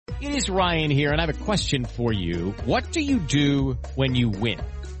It is Ryan here, and I have a question for you. What do you do when you win?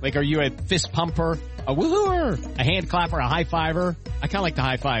 Like, are you a fist pumper, a woohooer, a hand clapper, a high fiver? I kind of like the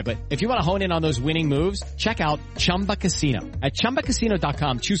high five, but if you want to hone in on those winning moves, check out Chumba Casino. At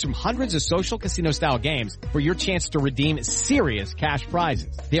ChumbaCasino.com, choose from hundreds of social casino-style games for your chance to redeem serious cash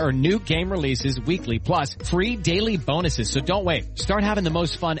prizes. There are new game releases weekly, plus free daily bonuses. So don't wait. Start having the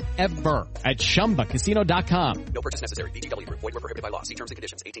most fun ever at ChumbaCasino.com. No purchase necessary. VGW Group. Void where prohibited by law. See terms and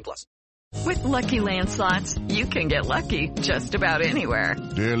conditions. 18+. With Lucky Land Slots, you can get lucky just about anywhere.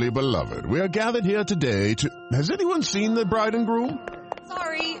 Dearly beloved, we are gathered here today to... Has anyone seen the bride and groom?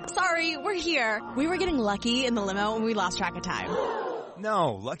 Sorry, we're here. We were getting lucky in the limo and we lost track of time.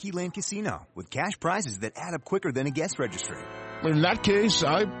 No, Lucky Land Casino, with cash prizes that add up quicker than a guest registry. In that case,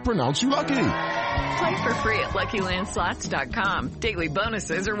 I pronounce you lucky. Play for free at LuckyLandSlots.com. Daily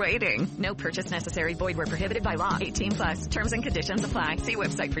bonuses are waiting. No purchase necessary. Void where prohibited by law. 18+. Terms and conditions apply. See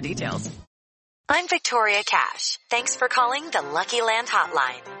website for details. I'm Victoria Cash. Thanks for calling the Lucky Land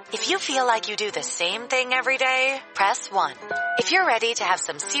Hotline. If you feel like you do the same thing every day, press 1. If you're ready to have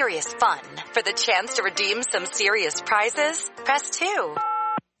some serious fun for the chance to redeem some serious prizes, press 2.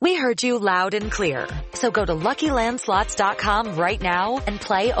 We heard you loud and clear. So go to LuckyLandSlots.com right now and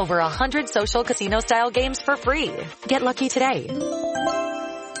play over 100 social casino-style games for free. Get lucky today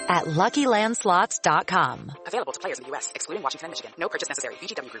at LuckyLandSlots.com. Available to players in the U.S., excluding Washington and Michigan. No purchase necessary.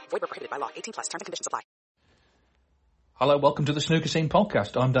 VGW Group. Void where prohibited by law. 18+. Terms and conditions apply. Hello, welcome to the Snooker Scene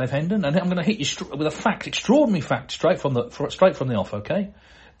Podcast. I'm Dave Hendon, and I'm going to hit you with a fact, extraordinary fact, straight from the off, okay?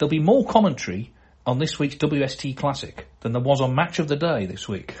 There'll be more commentary on this week's WST Classic than there was on Match of the Day this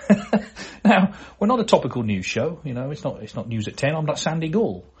week. Now, we're not a topical news show, you know, it's not news at 10. I'm not Sandy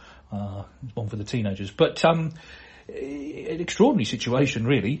Gall. It's one for the teenagers. But an extraordinary situation,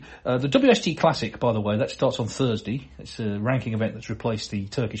 really. The WST Classic, by the way, that starts on Thursday. It's a ranking event that's replaced the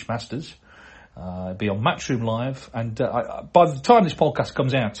Turkish Masters. It'll be on Matchroom Live, and by the time this podcast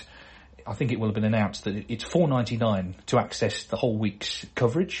comes out, I think it will have been announced that it's $4.99 to access the whole week's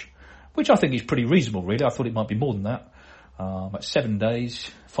coverage, which I think is pretty reasonable, really. I thought it might be more than that. At 7 days,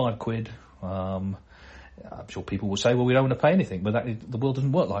 £5. I'm sure people will say, well, we don't want to pay anything, but the world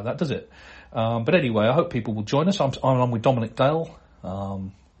doesn't work like that, does it? But anyway, I hope people will join us. I'm on with Dominic Dale.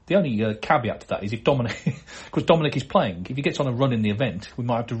 The only caveat to that is if Dominic, because Dominic is playing, if he gets on a run in the event, we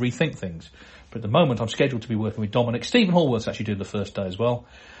might have to rethink things. But at the moment, I'm scheduled to be working with Dominic. Stephen Hallworth's actually doing the first day as well,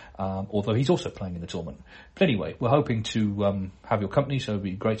 although he's also playing in the tournament. But anyway, we're hoping to have your company, so it'd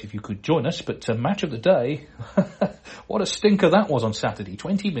be great if you could join us. But Match of the Day, what a stinker that was on Saturday.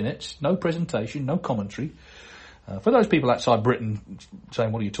 20 minutes, no presentation, no commentary. For those people outside Britain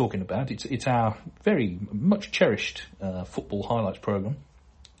saying, what are you talking about? It's our very much cherished football highlights programme.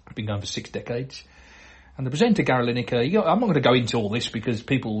 It's been going for 6 decades. And the presenter, Gary Lineker, I'm not going to go into all this because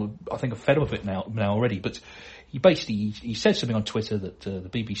people, I think, are fed up of it now already, but he said something on Twitter that the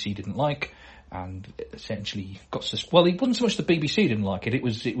BBC didn't like, and essentially well, it wasn't so much the BBC didn't like it, it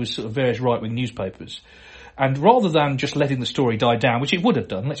was sort of various right-wing newspapers. And rather than just letting the story die down, which it would have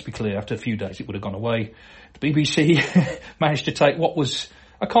done, let's be clear, after a few days it would have gone away, the BBC managed to take what was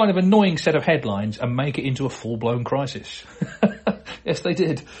a kind of annoying set of headlines and make it into a full-blown crisis. Yes, they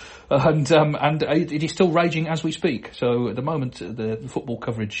did. And it is still raging as we speak. So at the moment, the football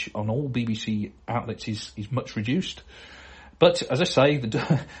coverage on all BBC outlets is much reduced. But as I say,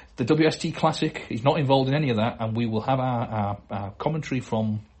 the WST Classic is not involved in any of that, and we will have our commentary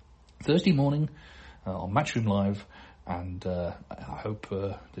from Thursday morning on Matchroom Live, and I hope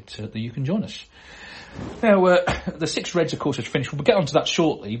that you can join us. Now, the 6 Reds, of course, has finished. We'll get onto that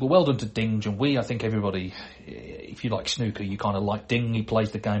shortly, but well done to Ding Junhui. I think everybody, if you like snooker, you kind of like Ding. He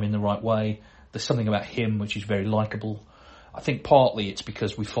plays the game in the right way. There's something about him which is very likeable. I think partly it's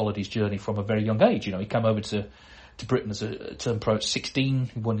because we followed his journey from a very young age. You know, he came over to Britain as a turn pro at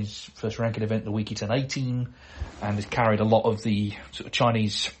 16. He won his first ranking event the week he turned 18, and has carried a lot of the sort of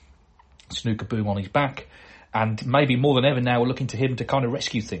Chinese snooker boom on his back. And maybe more than ever now, we're looking to him to kind of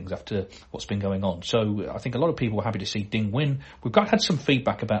rescue things after what's been going on. So I think a lot of people were happy to see Ding win. We've had some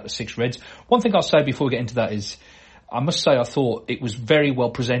feedback about the 6 Reds. One thing I'll say before we get into that is, I must say I thought it was very well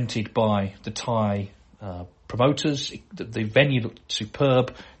presented by the Thai promoters. The venue looked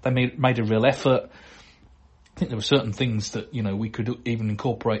superb. They made a real effort. I think there were certain things that, you know, we could even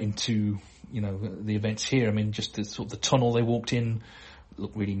incorporate into, you know, the events here. I mean, just the sort of the tunnel they walked in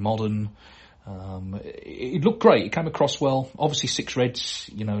looked really modern. It looked great. It came across well. Obviously, 6 Reds,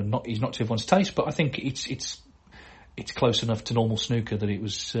 you know, he's not to everyone's taste, but I think it's close enough to normal snooker that it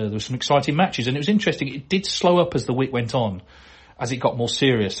was there were some exciting matches, and it was interesting. It did slow up as the week went on, as it got more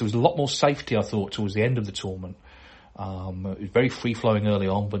serious. There was a lot more safety, I thought, towards the end of the tournament. It was very free-flowing early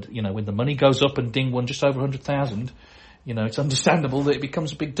on, but, you know, when the money goes up and Ding won just over 100,000, you know, it's understandable that it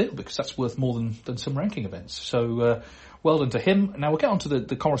becomes a big deal because that's worth more than some ranking events. So, well done to him. Now, we'll get on to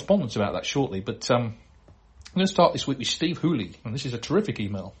the correspondence about that shortly, but I'm going to start this week with Steve Hooley, and this is a terrific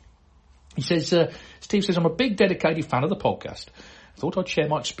email. He says, Steve says, I'm a big dedicated fan of the podcast. I thought I'd share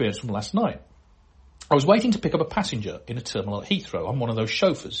my experience from last night. I was waiting to pick up a passenger in a terminal at Heathrow. I'm one of those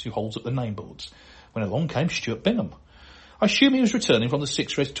chauffeurs who holds up the name boards, when along came Stuart Bingham. I assume he was returning from the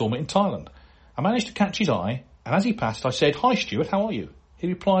Six Reds tournament in Thailand. I managed to catch his eye, and as he passed I said, "Hi Stuart, how are you?" He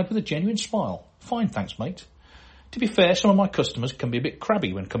replied with a genuine smile, "Fine, thanks mate." To be fair, some of my customers can be a bit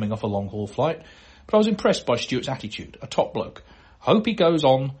crabby when coming off a long-haul flight, but I was impressed by Stuart's attitude, a top bloke. I hope he goes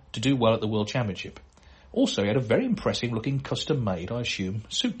on to do well at the World Championship. Also, he had a very impressive-looking custom-made, I assume,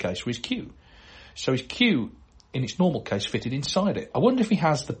 suitcase for his queue. So his queue, in its normal case, fitted inside it. I wonder if he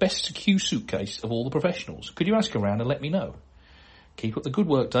has the best queue suitcase of all the professionals. Could you ask around and let me know? Keep up the good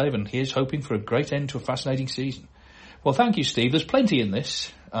work, Dave, and here's hoping for a great end to a fascinating season. Well, thank you, Steve. There's plenty in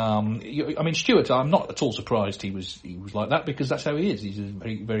this. I mean, Stuart, I'm not at all surprised he was like that, because that's how he is. He's a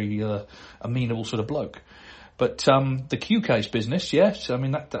very, very amenable sort of bloke. But the Q case business, yes, I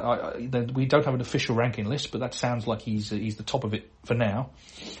mean we don't have an official ranking list, but that sounds like he's the top of it for now.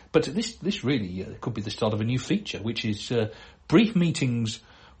 But this really could be the start of a new feature, which is brief meetings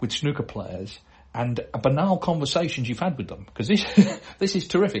with snooker players and banal conversations you've had with them, because this is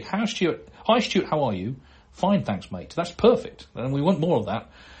terrific. Hi Stuart, how are you? Fine, thanks, mate. That's perfect, and we want more of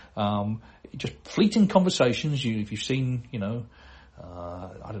that. Just fleeting conversations. If you've seen,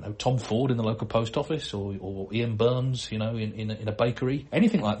 I don't know, Tom Ford in the local post office, or Ian Burns, in a bakery,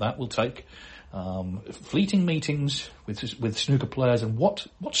 anything like that, we'll take. Fleeting meetings with snooker players, and what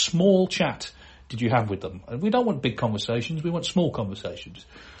small chat did you have with them? And we don't want big conversations, we want small conversations.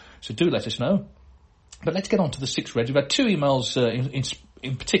 So do let us know. But let's get on to the Six Reds. We've had two emails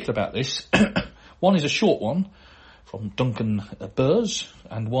in particular about this. One is a short one from Duncan Burrs,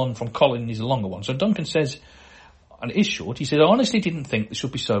 and one from Colin is a longer one. So Duncan says, and it is short, he said, I honestly didn't think this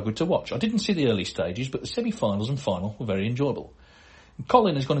would be so good to watch. I didn't see the early stages, but the semi-finals and final were very enjoyable. And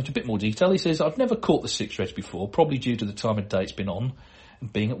Colin has gone into a bit more detail. He says, I've never caught the Six Reds before, probably due to the time of day it's been on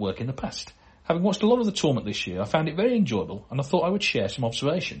and being at work in the past. Having watched a lot of the tournament this year, I found it very enjoyable, and I thought I would share some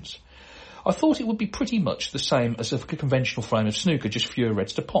observations. I thought it would be pretty much the same as a conventional frame of snooker, just fewer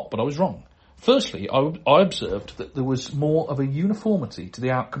reds to pot, but I was wrong. Firstly, I observed that there was more of a uniformity to the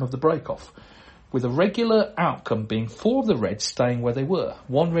outcome of the break-off, with a regular outcome being 4 of the reds staying where they were,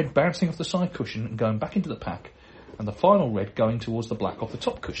 1 red bouncing off the side cushion and going back into the pack, and the final red going towards the black off the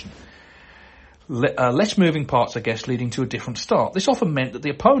top cushion. Less moving parts, I guess, leading to a different start. This often meant that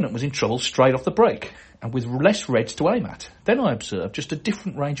the opponent was in trouble straight off the break, and with less reds to aim at. Then I observed just a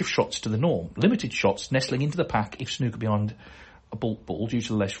different range of shots to the norm. Limited shots nestling into the pack if snooker behind a bulk ball due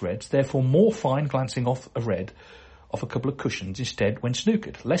to less reds, therefore more fine glancing off a red off a couple of cushions instead when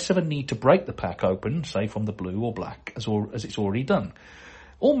snookered. Less of a need to break the pack open, say from the blue or black, as it's already done.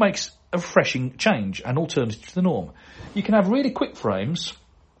 All makes a refreshing change, an alternative to the norm. You can have really quick frames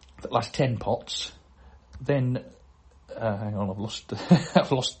that last 10 pots, then hang on,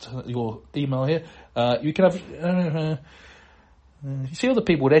 I've lost your email here. You can have you see, other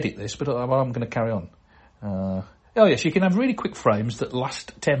people would edit this, but I'm going to carry on. Oh yes, you can have really quick frames that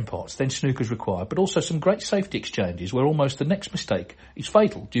last 10 pots, then snooker's required, but also some great safety exchanges where almost the next mistake is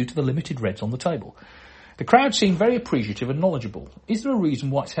fatal due to the limited reds on the table. The crowd seem very appreciative and knowledgeable. Is there a reason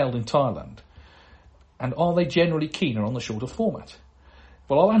why it's held in Thailand? And are they generally keener on the shorter format?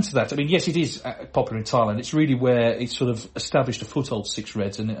 Well, I'll answer that. I mean, yes, it is popular in Thailand. It's really where it's sort of established a foothold, Six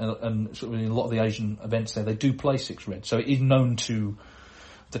Reds, and sort of in a lot of the Asian events there, they do play Six Reds. So it is known to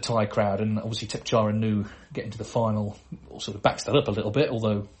the Thai crowd, and obviously Tepchara Nu getting to the final sort of backs that up a little bit,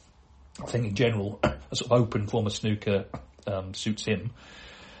 although I think in general a sort of open form of snooker suits him.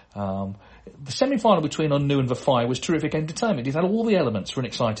 The semi-final between Un Nu and Vafai was terrific entertainment. It had all the elements for an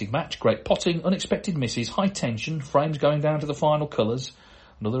exciting match: great potting, unexpected misses, high tension, frames going down to the final colours,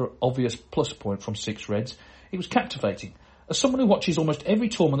 another obvious plus point from Six Reds. It was captivating. As someone who watches almost every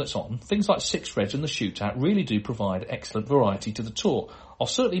tournament that's on, things like Six Reds and the shootout really do provide excellent variety to the tour. I'll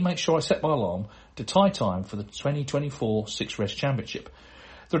certainly make sure I set my alarm to tie time for the 2024 Six Reds Championship.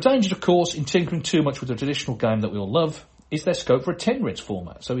 There are dangers, of course, in tinkering too much with the traditional game that we all love. Is there scope for a 10 Reds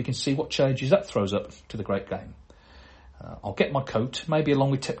format so we can see what changes that throws up to the great game? I'll get my coat, maybe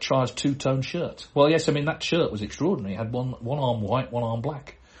along with Tepchara's two-tone shirt. Well, yes, I mean, that shirt was extraordinary. It had one arm white, one arm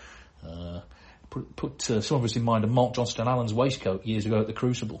black. Put some of us in mind of Mark Johnston Allen's waistcoat years ago at the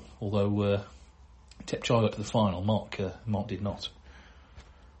Crucible, although Tepchara got to the final, Mark did not.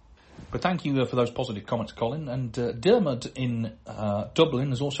 But thank you for those positive comments, Colin. And Dermot in Dublin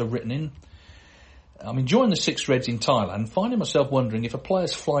has also written in, I'm enjoying the Six Reds in Thailand, finding myself wondering if a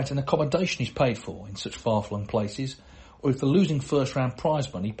player's flight and accommodation is paid for in such far-flung places, or if the losing first-round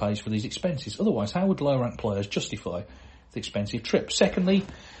prize money pays for these expenses. Otherwise, how would low-ranked players justify the expensive trip? Secondly,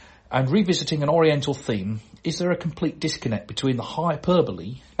 and revisiting an Oriental theme, is there a complete disconnect between the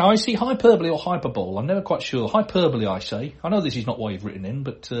hyperbole? Now, I see hyperbole or hyperbole. I'm never quite sure. Hyperbole, I say. I know this is not why you've written in,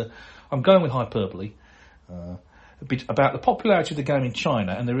 but I'm going with hyperbole. A bit about the popularity of the game in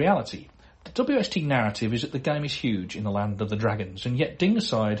China and the reality. The WST narrative is that the game is huge in the land of the dragons, and yet, ding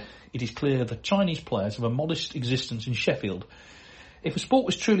aside, it is clear that Chinese players have a modest existence in Sheffield. If a sport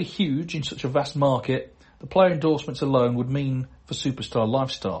was truly huge in such a vast market, the player endorsements alone would mean for superstar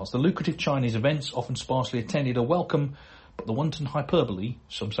lifestyles. The lucrative Chinese events, often sparsely attended, are welcome, but the wanton hyperbole,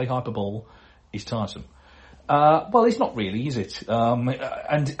 some say hyperbole, is tiresome. Well, it's not really, is it?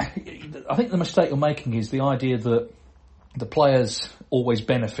 And I think the mistake you're making is the idea that the players always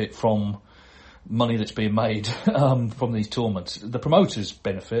benefit from money that's being made from these tournaments. The promoters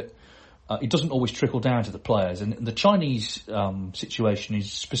benefit. It doesn't always trickle down to the players. And the Chinese situation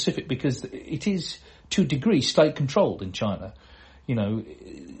is specific because it is, to a degree, state-controlled in China. You know,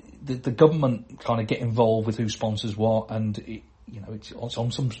 the government kind of get involved with who sponsors what, and it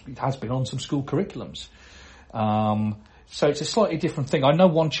has been on some school curriculums. So it's a slightly different thing. I know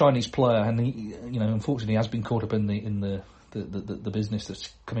one Chinese player, and he, unfortunately, has been caught up in the business that's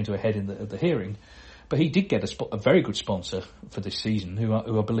coming to a head in the hearing. But he did get a very good sponsor for this season, who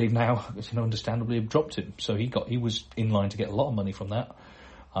I believe now, understandably, have dropped him. So he was in line to get a lot of money from that.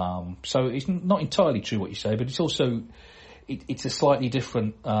 So it's not entirely true what you say, but it's also it's a slightly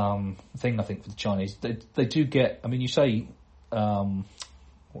different thing, I think, for the Chinese. They do get. I mean, you say, how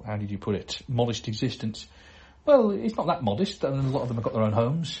did you put it? Modest existence. Well, it's not that modest, and a lot of them have got their own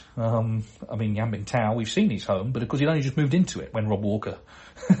homes. I mean, Yan Bingtao, we've seen his home, but of course he'd only just moved into it when Rob Walker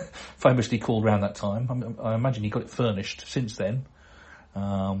famously called around that time. I imagine he got it furnished since then.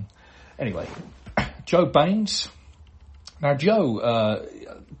 Anyway, Joe Baines. Now, Joe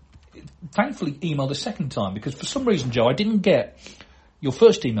thankfully emailed a second time, because for some reason, Joe, I didn't get your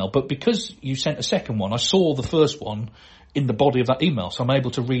first email, but because you sent a second one, I saw the first one in the body of that email, so I'm able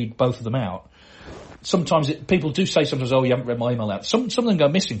to read both of them out. Sometimes people do say sometimes, oh, you haven't read my email out. Some of them go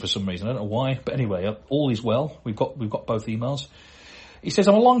missing for some reason. I don't know why. But anyway, all is well. We've got both emails. He says,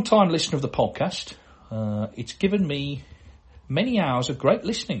 I'm a long-time listener of the podcast. It's given me many hours of great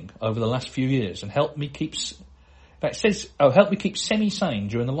listening over the last few years and helped me keep semi-sane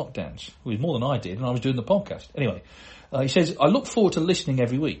during the lockdowns. It was more than I did when I was doing the podcast. Anyway, he says, I look forward to listening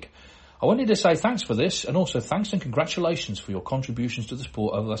every week. I wanted to say thanks for this, and also thanks and congratulations for your contributions to the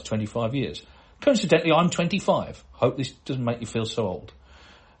sport over the last 25 years. Coincidentally, I'm 25. Hope this doesn't make you feel so old.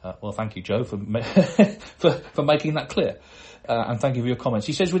 Well, thank you, Joe, for making that clear. And thank you for your comments.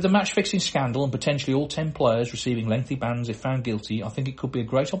 He says, with the match-fixing scandal and potentially all 10 players receiving lengthy bans if found guilty, I think it could be a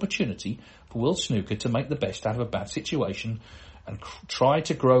great opportunity for World Snooker to make the best out of a bad situation and try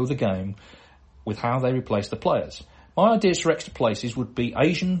to grow the game with how they replace the players. My ideas for extra places would be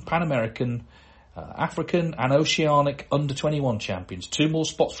Asian, Pan-American, African and Oceanic under-21 champions. 2 more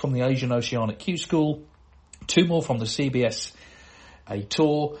spots from the Asian Oceanic Q School, 2 more from the CBS A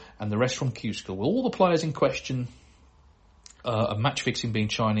Tour, and the rest from Q School. With all the players in question of match-fixing being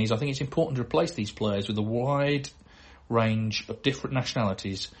Chinese, I think it's important to replace these players with a wide range of different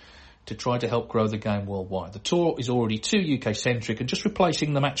nationalities to try to help grow the game worldwide. The tour is already too UK-centric, and just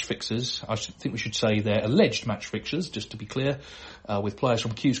replacing the match fixers, I think we should say they're alleged match fixers, just to be clear, with players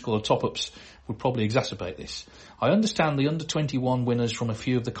from Q School or top-ups would probably exacerbate this. I understand the under-21 winners from a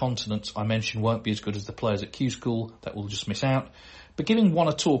few of the continents I mentioned won't be as good as the players at Q School, that will just miss out, but giving one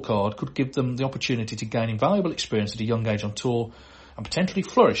a tour card could give them the opportunity to gain invaluable experience at a young age on tour and potentially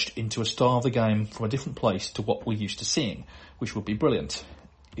flourish into a star of the game from a different place to what we're used to seeing, which would be brilliant.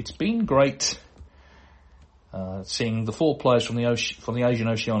 It's been great seeing the 4 players from the Asian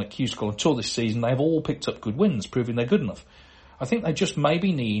Oceanic Q School on tour this season. They've all picked up good wins, proving they're good enough. I think they just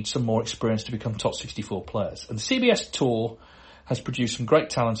maybe need some more experience to become top 64 players. And the CBS Tour has produced some great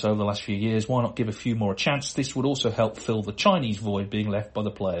talent over the last few years. Why not give a few more a chance? This would also help fill the Chinese void being left by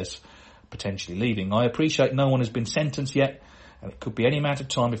the players potentially leaving. I appreciate no one has been sentenced yet, and it could be any amount of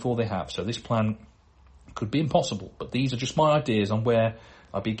time before they have, so this plan could be impossible. But these are just my ideas on where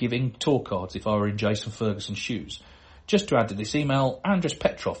I'd be giving tour cards if I were in Jason Ferguson's shoes. Just to add to this email, Andres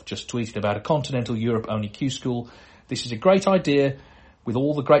Petrov just tweeted about a continental Europe-only Q School. This is a great idea with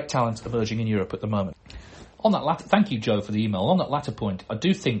all the great talent emerging in Europe at the moment. On that latter, thank you, Joe, for the email. On that latter point, I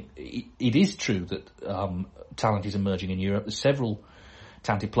do think it is true that talent is emerging in Europe. There's several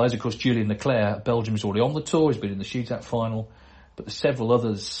talented players. Of course, Julian Leclerc, Belgium, is already on the tour. He's been in the shootout final. But there's several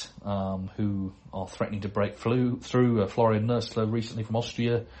others who are threatening to break through. Florian Nörsler recently from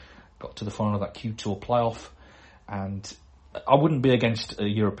Austria got to the final of that Q Tour playoff. And I wouldn't be against a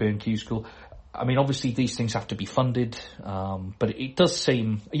European Q School. I mean, obviously these things have to be funded, but it does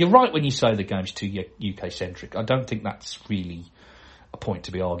seem... You're right when you say the game's too UK-centric. I don't think that's really a point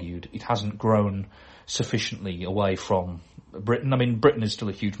to be argued. It hasn't grown sufficiently away from Britain. I mean, Britain is still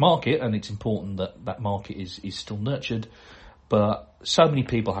a huge market, and it's important that that market is still nurtured. But so many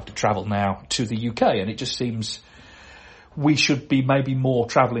people have to travel now to the UK, and it just seems we should be maybe more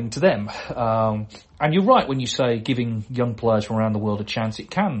travelling to them. And you're right when you say giving young players from around the world a chance. It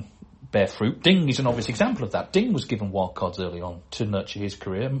can bear fruit. Ding is an obvious example of that. Ding was given wildcards early on to nurture his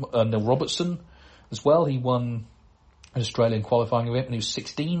career. Neil Robertson as well. He won an Australian qualifying event when he was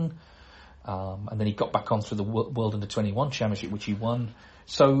 16. And then he got back on through the World Under-21 Championship, which he won.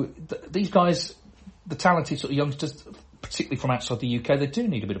 So these guys, the talented sort of youngsters, particularly from outside the UK, they do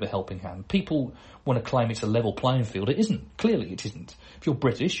need a bit of a helping hand. People want to claim it's a level playing field. It isn't. Clearly it isn't. If you're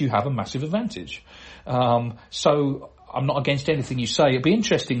British, you have a massive advantage. So I'm not against anything you say. It'd be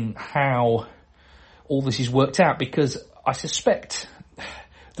interesting how all this is worked out, because I suspect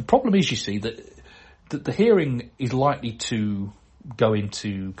the problem is, you see, that the hearing is likely to go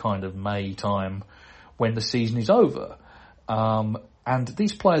into kind of May time when the season is over. And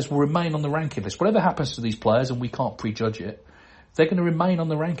these players will remain on the ranking list. Whatever happens to these players, and we can't prejudge it, they're going to remain on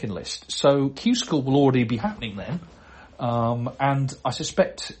the ranking list. So Q School will already be happening then. And I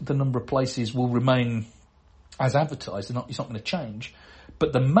suspect the number of places will remain as advertised. It's not going to change.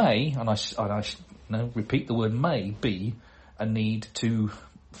 But there may, and I repeat the word may, be a need to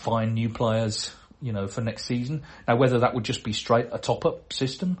find new players, for next season. Now, whether that would just be straight a top-up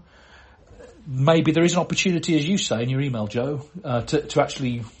system, maybe there is an opportunity, as you say in your email, Joe, to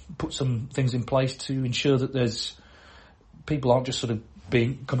actually put some things in place to ensure that there's people aren't just sort of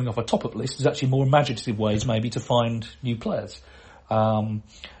coming off a top-up list. There's actually more imaginative ways, maybe, to find new players.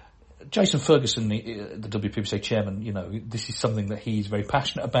 Jason Ferguson, the WPBSA chairman, this is something that he's very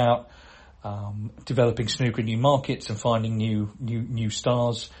passionate about, developing snooker in new markets and finding new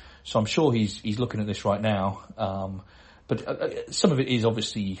stars. So I'm sure he's looking at this right now. But some of it is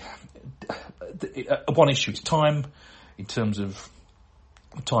obviously one issue. It's time, in terms of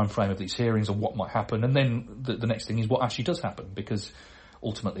the time frame of these hearings and what might happen, and then the next thing is what actually does happen. Because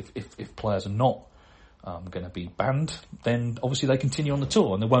ultimately, if players are not going to be banned, then obviously they continue on the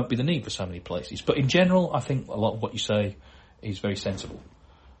tour, and there won't be the need for so many places. But in general, I think a lot of what you say is very sensible.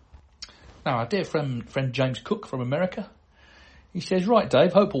 Now, our dear friend James Cook from America, he says, right,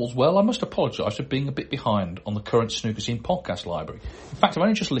 Dave, hope all's well. I must apologise for being a bit behind on the current Snooker Scene podcast library. In fact, I've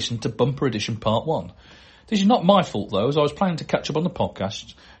only just listened to Bumper Edition Part 1. This is not my fault, though, as I was planning to catch up on the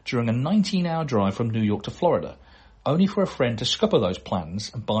podcast during a 19-hour drive from New York to Florida, only for a friend to scupper those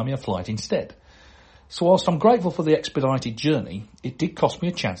plans and buy me a flight instead. So whilst I'm grateful for the expedited journey, it did cost me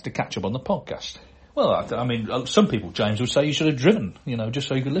a chance to catch up on the podcast. Well, I mean, some people, James, would say you should have driven, just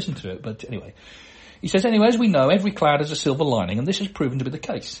so you could listen to it. But anyway, he says, anyway, as we know, every cloud has a silver lining, and this has proven to be the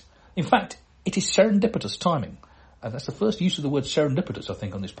case. In fact, it is serendipitous timing. That's the first use of the word serendipitous, I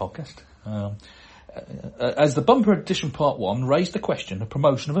think, on this podcast. As the Bumper Edition Part 1 raised the question of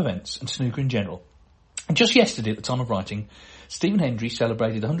promotion of events and snooker in general. And just yesterday, at the time of writing, Stephen Hendry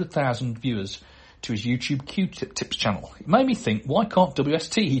celebrated 100,000 viewers to his YouTube Q-Tips channel. It made me think, why can't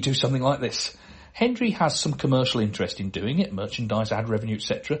WST do something like this? Hendry has some commercial interest in doing it, merchandise, ad revenue,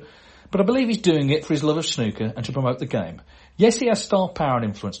 etc., but I believe he's doing it for his love of snooker and to promote the game. Yes, he has star power and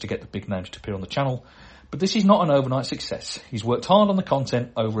influence to get the big names to appear on the channel, but this is not an overnight success. He's worked hard on the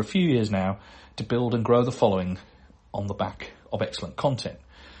content over a few years now to build and grow the following on the back of excellent content.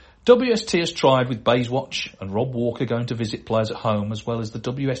 WST has tried with Bayswatch and Rob Walker going to visit players at home, as well as the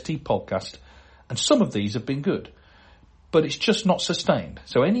WST podcast, and some of these have been good, but it's just not sustained.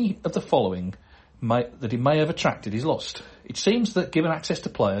 So any of the following that he may have attracted is lost. It seems that given access to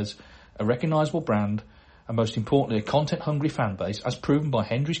players, a recognisable brand, and most importantly a content-hungry fan base, as proven by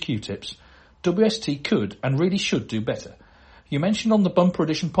Hendry's Q-Tips, WST could and really should do better. You mentioned on the Bumper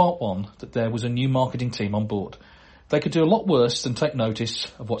Edition Part 1 that there was a new marketing team on board. They could do a lot worse than take notice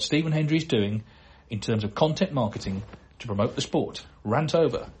of what Stephen Hendry is doing in terms of content marketing to promote the sport. Rant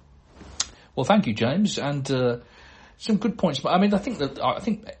over. Well, thank you, James, and some good points. But I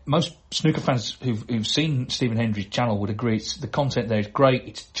think most snooker fans who've seen Stephen Hendry's channel would agree the content there is great.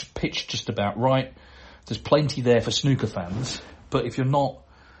 It's pitched just about right. There's plenty there for snooker fans. But if you're not,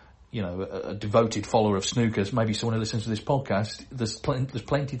 a devoted follower of snookers, maybe someone who listens to this podcast, there's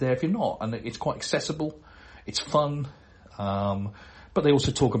plenty there if you're not, and it's quite accessible. It's fun. But they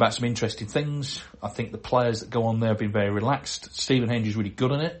also talk about some interesting things. I think the players that go on there have been very relaxed. Stephen Hendry's really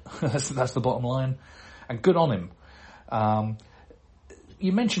good on it. That's the bottom line. And good on him.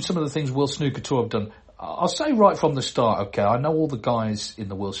 You mentioned some of the things World Snooker Tour have done. I'll say right from the start, okay, I know all the guys in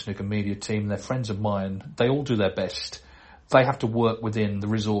the World Snooker media team, they're friends of mine. They all do their best. They have to work within the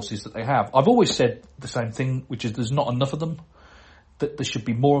resources that they have. I've always said the same thing, which is there's not enough of them. That there should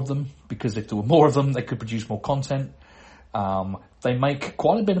be more of them, because if there were more of them, they could produce more content. They make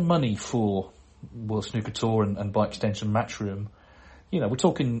quite a bit of money for World Snooker Tour and by extension Matchroom. You know, we're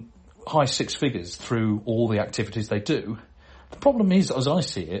talking high six figures through all the activities they do. The problem is, as I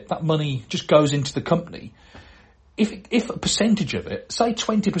see it, that money just goes into the company. If a percentage of it, say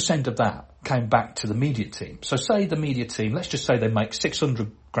 20% of that came back to the media team. So say the media team, let's just say they make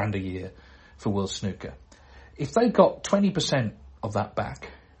 600 grand a year for World Snooker. If they got 20% of that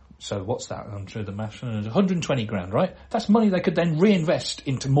back, so what's that? I'm sure the math, 120 grand, right? That's money they could then reinvest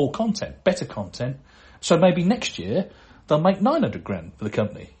into more content, better content. So maybe next year they'll make 900 grand for the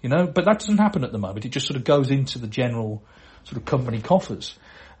company, you know? But that doesn't happen at the moment. It just sort of goes into the general sort of company coffers.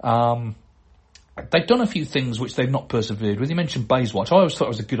 They've done a few things which they've not persevered with. You mentioned Bayswatch. I always thought it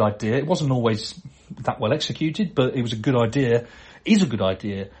was a good idea. It wasn't always that well executed, but it was a good idea. Is a good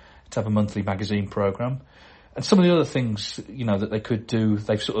idea to have a monthly magazine programme. And some of the other things, you know, that they could do,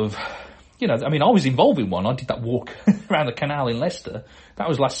 they've sort of, you know, I mean, I was involved in one. I did that walk around the canal in Leicester. That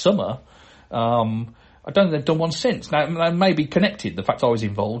was last summer. I don't think they've done one since. Now, they may be connected. The fact I was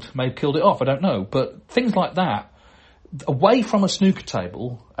involved may have killed it off. I don't know. But things like that, away from a snooker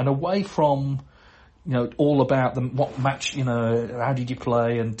table and away from, you know, all about what match, you know, how did you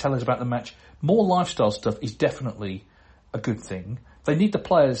play and tell us about the match. More lifestyle stuff is definitely a good thing. They need the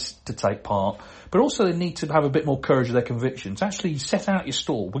players to take part, but also they need to have a bit more courage of their convictions. Actually set out your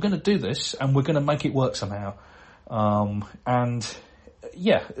stall. We're going to do this and we're going to make it work somehow. And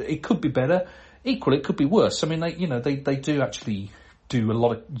yeah, it could be better. Equally, it could be worse. I mean, they do actually do a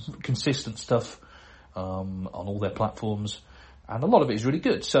lot of consistent stuff, on all their platforms. And a lot of it is really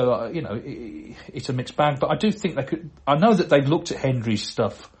good. So, it's a mixed bag. But I do think they could... I know that they've looked at Hendry's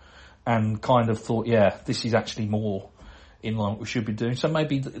stuff and kind of thought, yeah, this is actually more in line with what we should be doing. So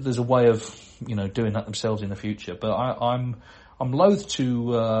maybe there's a way of, doing that themselves in the future. But I'm loath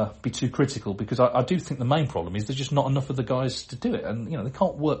to be too critical because I do think the main problem is there's just not enough of the guys to do it. And, they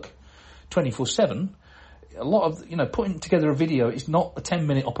can't work 24/7. A lot of, putting together a video is not a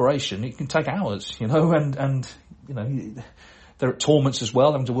 10-minute operation. It can take hours, and they're at tournaments as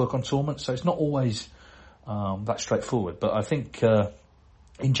well, having to work on tournaments, so it's not always that straightforward. But I think,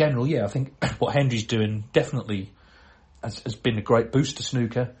 in general, I think what Hendry's doing definitely has been a great boost to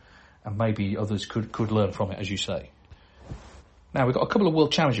snooker, and maybe others could learn from it, as you say. Now, we've got a couple of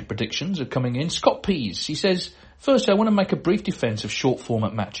World Championship predictions are coming in. Scott Pease, he says, firstly, I want to make a brief defence of short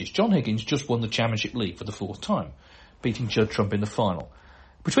format matches. John Higgins just won the Championship League for the 4th time, beating Judd Trump in the final.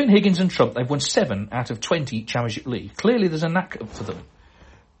 Between Higgins and Trump, they've won 7 out of 20 Championship League. Clearly, there's a knack for them.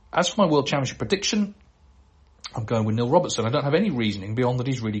 As for my World Championship prediction, I'm going with Neil Robertson. I don't have any reasoning beyond that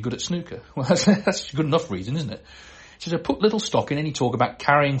he's really good at snooker. Well, that's good enough reason, isn't it? He says, I put little stock in any talk about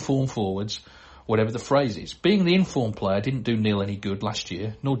carrying form forwards, whatever the phrase is. Being the informed player didn't do Neil any good last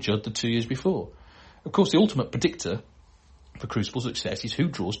year, nor Judd the 2 years before. Of course, the ultimate predictor for Crucible success is who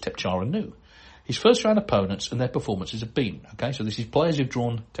draws Tepchara Nu. His first round opponents and their performances have been, okay, so this is players who've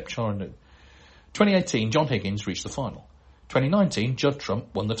drawn Tepchara Nu. 2018, John Higgins reached the final. 2019, Judd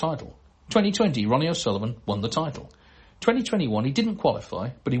Trump won the title. 2020, Ronnie O'Sullivan won the title. 2021, he didn't qualify,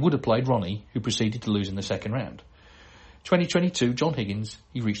 but he would have played Ronnie, who proceeded to lose in the second round. 2022, John Higgins,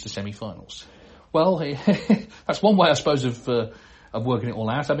 he reached the semi-finals. Well, that's one way, I suppose, of working it all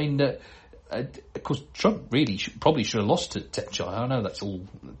out. I mean, of course, Trump really probably should have lost to Tepchara. I know that's all,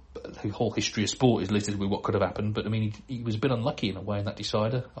 the whole history of sport is littered with what could have happened, but I mean, he was a bit unlucky in a way in that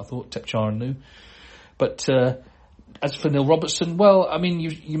decider, I thought, Tepchara Nu. But as for Neil Robertson, well, I mean,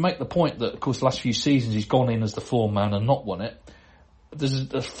 you make the point that, of course, the last few seasons he's gone in as the form man and not won it.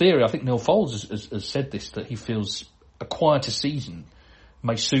 There's a theory, I think Neil Foles has said this, that he feels a quieter season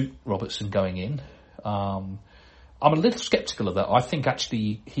may suit Robertson going in. I'm a little sceptical of that. I think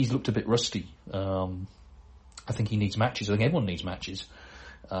actually he's looked a bit rusty. I think he needs matches. I think everyone needs matches.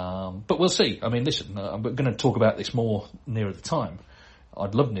 But we'll see. I mean, listen, I'm going to talk about this more nearer the time.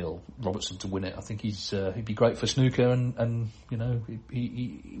 I'd love Neil Robertson to win it. I think he'd be great for snooker and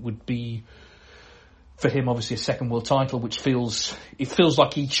he would be, for him, obviously a second world title, which feels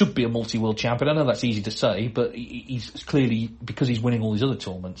like he should be a multi-world champion. I know that's easy to say, but he's clearly, because he's winning all these other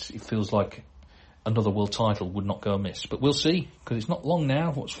tournaments, it feels like another world title would not go amiss. But we'll see, because it's not long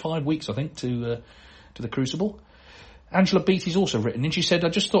now. What's 5 weeks, I think, to the Crucible. Angela Beattie's also written in. She said, I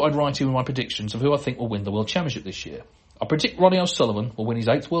just thought I'd write in with my predictions of who I think will win the World Championship this year. I predict Ronnie O'Sullivan will win his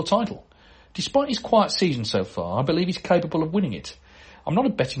 8th world title. Despite his quiet season so far, I believe he's capable of winning it. I'm not a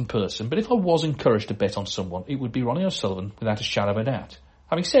betting person, but if I was encouraged to bet on someone, it would be Ronnie O'Sullivan without a shadow of a doubt.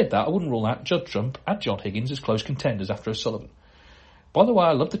 Having said that, I wouldn't rule out Judd Trump and John Higgins as close contenders after O'Sullivan. By the way,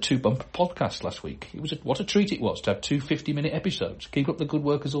 I loved the 2-bumper podcast last week. What a treat it was to have 2 50-minute episodes. Keep up the good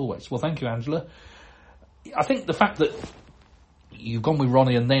work as always. Well, thank you, Angela. I think the fact that you've gone with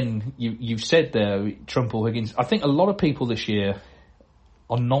Ronnie and then you've said there, Trump or Higgins, I think a lot of people this year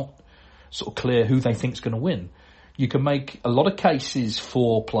are not sort of clear who they think's going to win. You can make a lot of cases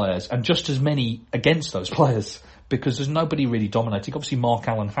for players and just as many against those players because there's nobody really dominating. Obviously, Mark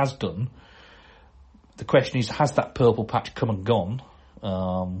Allen has done. The question is, has that purple patch come and gone?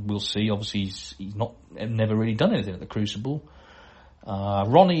 We'll see. Obviously, he's never really done anything at the Crucible.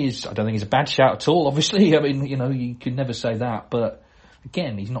 Ronnie I don't think he's a bad shout at all, obviously. I mean, you can never say that. But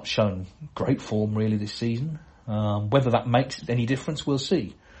again, he's not shown great form really this season. Whether that makes any difference, we'll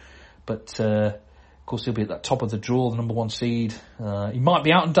see. But, of course, he'll be at that top of the draw, the number 1 seed. He might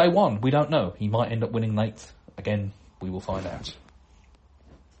be out on day 1. We don't know. He might end up winning 8th. Again, we will find out.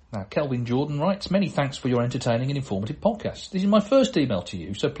 Now, Kelvin Jordan writes, many thanks for your entertaining and informative podcast. This is my first email to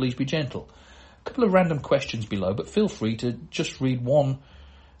you, so please be gentle. A couple of random questions below, but feel free to just read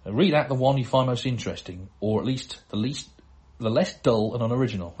out the one you find most interesting, or at least the less dull and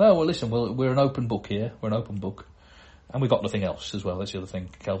unoriginal. Oh, well, listen, we're an open book here. We're an open book. And we've got nothing else as well. That's the other thing,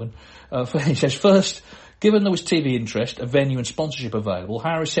 Kelvin. He says, first, given there was TV interest, a venue and sponsorship available,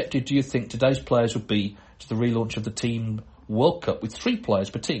 how receptive do you think today's players would be to the relaunch of the Team World Cup with 3 players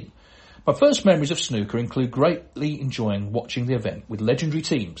per team? My first memories of snooker include greatly enjoying watching the event with legendary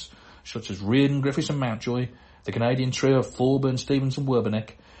teams such as Reardon, Griffiths and Mountjoy, the Canadian trio of Thorburn, Stevens and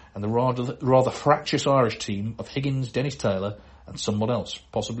Werbeneck, and the rather fractious Irish team of Higgins, Dennis Taylor and someone else,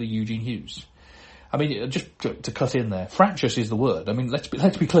 possibly Eugene Hughes. I mean, just to cut in there, fractious is the word. I mean, let's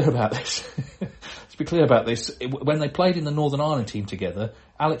be clear about this. Let's be clear about this. When they played in the Northern Ireland team together,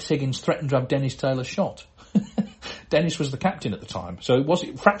 Alex Higgins threatened to have Dennis Taylor shot. Dennis was the captain at the time, so it was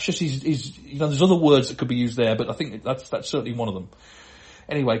fractious. Is there's other words that could be used there, but I think that's certainly one of them.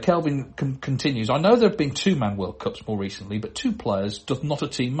 Anyway, Kelvin continues. I know there have been 2-man World Cups more recently, but 2 players doth not a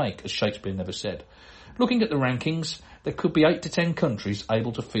team make, as Shakespeare never said. Looking at the rankings, there could be 8 to 10 countries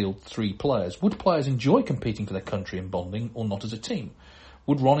able to field 3 players. Would players enjoy competing for their country and bonding, or not as a team?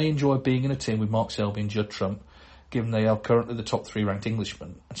 Would Ronnie enjoy being in a team with Mark Selby and Judd Trump, given they are currently the top 3 ranked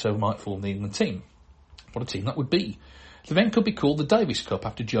Englishmen, and so might form the England team? What a team that would be. The event could be called the Davis Cup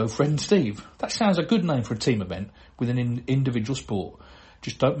after Joe, Fred and Steve. That sounds a good name for a team event with an individual sport.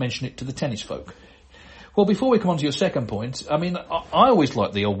 Just don't mention it to the tennis folk. Well, before we come on to your second point, I mean, I always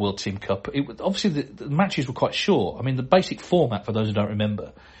liked the old World Team Cup. Obviously, the matches were quite short. I mean, the basic format, for those who don't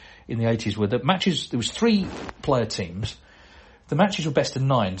remember, in the 80s were that matches, there was 3 player teams. The matches were best of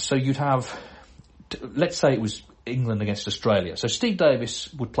 9, so you'd have, let's say it was England against Australia. So Steve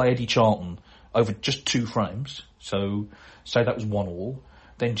Davis would play Eddie Charlton over just 2 frames, so say that was 1-1.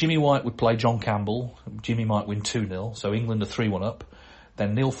 Then Jimmy White would play John Campbell. Jimmy might win 2-0, so England are 3-1 up.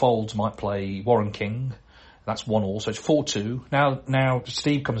 Then Neil Foulds might play Warren King. That's 1-1, so it's 4-2. Now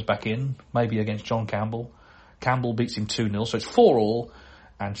Steve comes back in, maybe against John Campbell. Campbell beats him 2-0, so it's 4-4.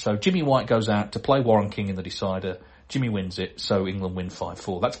 And so Jimmy White goes out to play Warren King in the decider. Jimmy wins it, so England win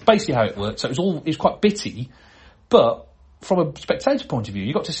 5-4. That's basically how it worked. So it was quite bitty, but from a spectator point of view,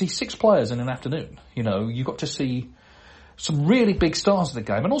 you got to see 6 players in an afternoon. You got to see some really big stars of the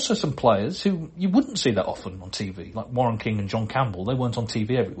game, and also some players who you wouldn't see that often on TV, like Warren King and John Campbell. They weren't on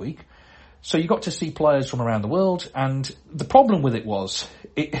TV every week. So you got to see players from around the world, and the problem with it was,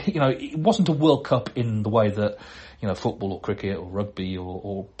 it wasn't a World Cup in the way that, football or cricket or rugby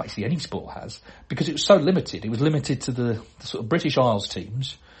or basically any sport has, because it was so limited. It was limited to the sort of British Isles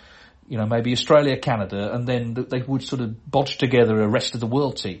teams, maybe Australia, Canada, and then they would sort of bodge together a rest of the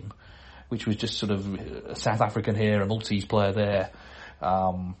world team, which was just sort of a South African here, a Maltese player there.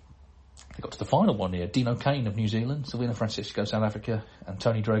 They got to the final one here. Dean O'Kane of New Zealand, Savina Francisco, South Africa, and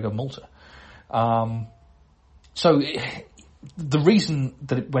Tony Drago, Malta. So the reason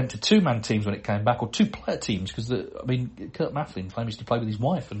that it went to 2-man teams when it came back, or 2-player teams, because Kurt Mafflin famously played with his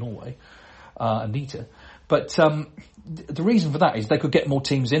wife in Norway, Anita. But the reason for that is they could get more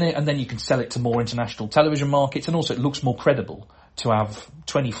teams in it, and then you can sell it to more international television markets, and also it looks more credible to have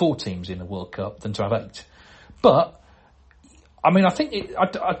 24 teams in the World Cup than to have 8. But I think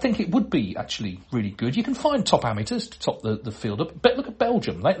it would be actually really good. You can find top amateurs to top the field up. But look at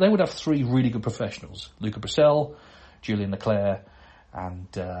Belgium. They would have 3 really good professionals: Luca Brissell, Julian Leclerc, and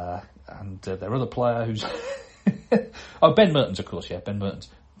their other player who's Oh, Ben Mertens, of course, yeah, Ben Mertens.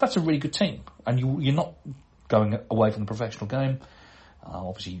 That's a really good team, and you're not going away from the professional game.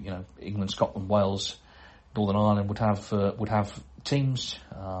 Obviously, you know, England, Scotland, Wales, Northern Ireland would have teams.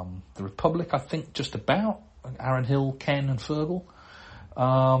 The Republic, I think, just about. Aaron Hill, Ken and Fergal.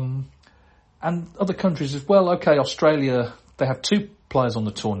 And other countries as well. Okay, Australia, they have 2 players on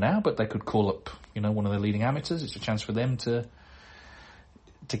the tour now, but they could call up, you know, one of their leading amateurs. It's a chance for them to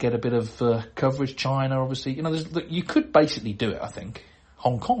get a bit of coverage. China, obviously. You know, you could basically do it, I think.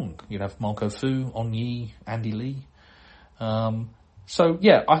 Hong Kong, you'd have Marco Fu, On Yi, Andy Lee. So,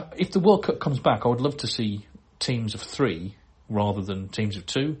 yeah, if the World Cup comes back, I would love to see teams of 3 rather than teams of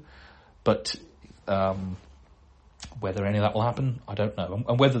 2. But whether any of that will happen, I don't know.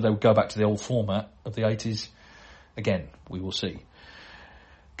 And whether they'll go back to the old format of the 80s, again, we will see.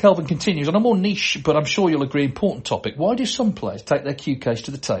 Kelvin continues, on a more niche, but I'm sure you'll agree, important topic, why do some players take their cue case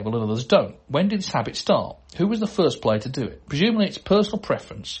to the table and others don't? When did this habit start? Who was the first player to do it? Presumably it's personal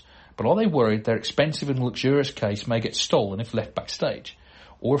preference, but are they worried their expensive and luxurious case may get stolen if left backstage?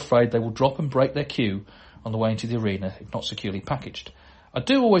 Or afraid they will drop and break their cue on the way into the arena if not securely packaged? I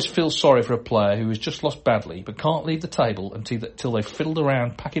do always feel sorry for a player who has just lost badly but can't leave the table until they've fiddled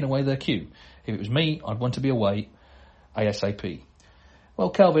around packing away their cue. If it was me, I'd want to be away ASAP. Well,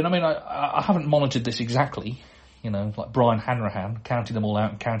 Kelvin, I mean, I haven't monitored this exactly, you know, like Brian Hanrahan, counting them all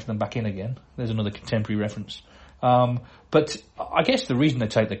out and counting them back in again. There's another contemporary reference. But I guess the reason they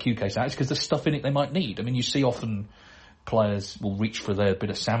take their cue case out is because there's stuff in it they might need. I mean, you see often players will reach for their bit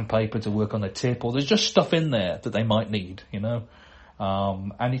of sandpaper to work on their tip, or there's just stuff in there that they might need, you know.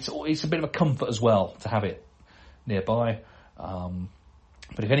 And it's a bit of a comfort as well to have it nearby.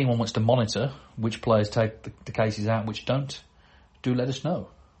 But if anyone wants to monitor which players take the cases out and which don't, do let us know.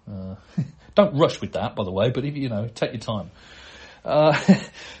 Don't rush with that, by the way, but if you know, take your time.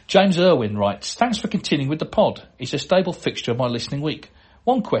 James Irwin writes, thanks for continuing with the pod. It's a stable fixture of my listening week.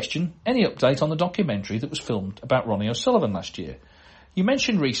 One question, any update on the documentary that was filmed about Ronnie O'Sullivan last year? You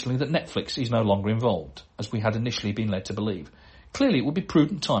mentioned recently that Netflix is no longer involved, as we had initially been led to believe. Clearly it would be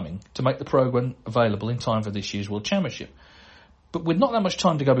prudent timing to make the programme available in time for this year's World Championship. But with not that much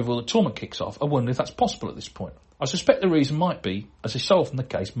time to go before the tournament kicks off, I wonder if that's possible at this point. I suspect the reason might be, as is so often the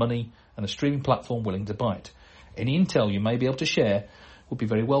case, money and a streaming platform willing to buy it. Any intel you may be able to share would be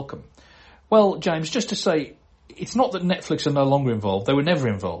very welcome. Well, James, just to say, it's not that Netflix are no longer involved. They were never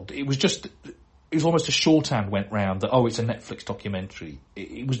involved. It was almost a shorthand went round that, oh, it's a Netflix documentary.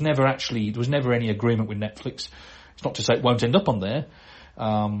 It was never actually, there was never any agreement with Netflix. It's not to say it won't end up on there,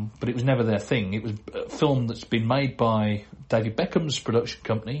 but it was never their thing. It was a film that's been made by David Beckham's production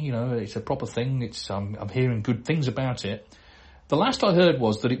company. You know, it's a proper thing. I'm hearing good things about it. The last I heard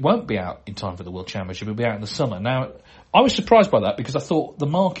was that it won't be out in time for the World Championship. It'll be out in the summer. Now, I was surprised by that because I thought the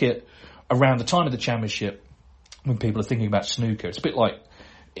market around the time of the Championship, when people are thinking about snooker, it's a bit like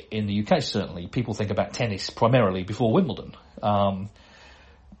in the UK, certainly. People think about tennis primarily before Wimbledon.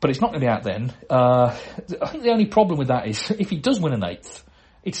 But it's not going to be out then. I think the only problem with that is if he does win an eighth,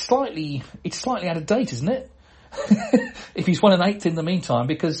 it's slightly out of date, isn't it? If he's won an eighth in the meantime,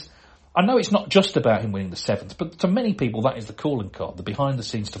 because I know it's not just about him winning the seventh, but to many people that is the calling card, the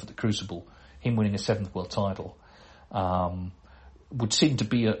behind-the-scenes stuff at the Crucible, him winning a seventh world title, would seem to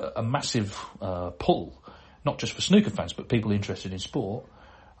be a massive pull, not just for snooker fans, but people interested in sport.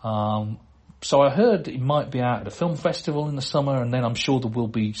 So I heard it might be out at a film festival in the summer, and then I'm sure there will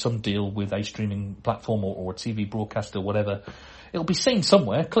be some deal with a streaming platform or a TV broadcaster or whatever. It'll be seen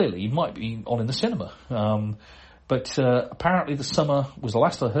somewhere, clearly. It might be on in the cinema. But apparently the summer was the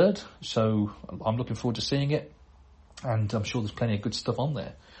last I heard, so I'm looking forward to seeing it. And I'm sure there's plenty of good stuff on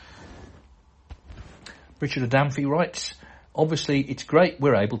there. Richard Adamfi writes, obviously it's great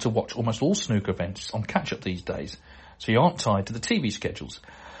we're able to watch almost all snooker events on catch-up these days, so you aren't tied to the TV schedules.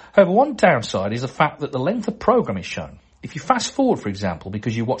 However, one downside is the fact that the length of programme is shown. If you fast forward, for example,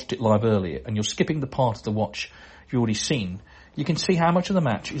 because you watched it live earlier and you're skipping the part of the watch you've already seen, you can see how much of the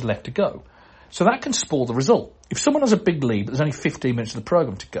match is left to go. So that can spoil the result. If someone has a big lead but there's only 15 minutes of the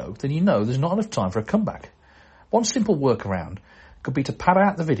programme to go, then you know there's not enough time for a comeback. One simple workaround could be to pad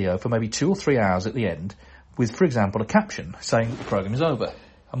out the video for maybe 2 or 3 hours at the end with, for example, a caption saying that the programme is over.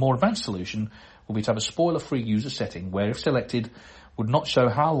 A more advanced solution will be to have a spoiler-free user setting where, if selected, would not show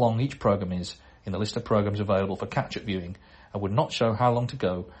how long each programme is in the list of programmes available for catch-up viewing and would not show how long to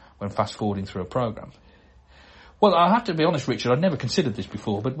go when fast-forwarding through a programme. Well, I have to be honest, Richard, I'd never considered this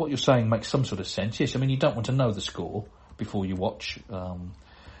before, but what you're saying makes some sort of sense. Yes, I mean, you don't want to know the score before you watch.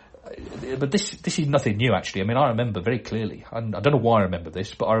 But this is nothing new, actually. I mean, I remember very clearly, and I don't know why I remember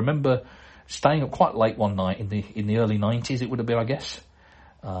this, but I remember staying up quite late one night in the early 90s, it would have been, I guess.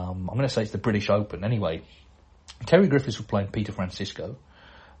 I'm going to say it's the British Open. Anyway, Terry Griffiths was playing Peter Francisco,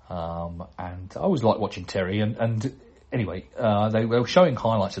 and I always liked watching Terry. And anyway, they were showing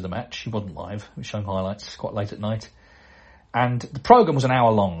highlights of the match. He wasn't live. He was showing highlights quite late at night. And the programme was an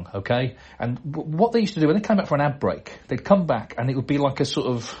hour long, okay? And what they used to do, when they came back for an ad break, they'd come back and it would be like a sort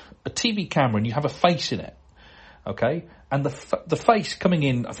of a TV camera and you have a face in it, okay? And the face coming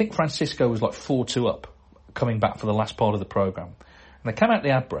in, I think Francisco was like 4-2 up, coming back for the last part of the programme. And they came out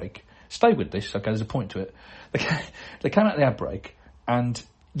the ad break. Stay with this, okay, there's a point to it. They came out the ad break, and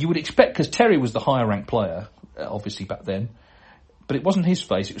you would expect, because Terry was the higher ranked player, obviously back then, but it wasn't his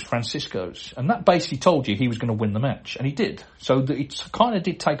face, it was Francisco's. And that basically told you he was going to win the match, and he did. So it kind of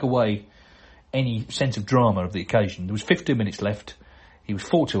did take away any sense of drama of the occasion. There was 15 minutes left, he was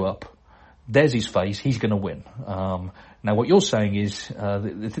 4-2 up, there's his face, he's going to win. Now what you're saying is,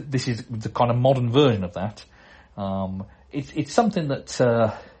 this is the kind of modern version of that. It's something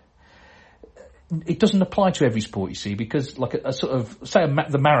that it doesn't apply to every sport, you see, because like a sort of, say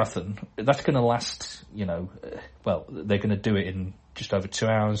the marathon, that's going to last, well, they're going to do it in just over 2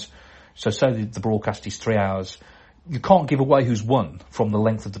 hours. So say the broadcast is 3 hours. You can't give away who's won from the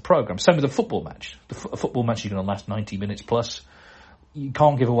length of the programme. Same with a football match. A football match is going to last 90 minutes plus. You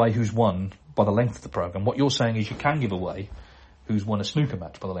can't give away who's won by the length of the programme. What you're saying is you can give away who's won a snooker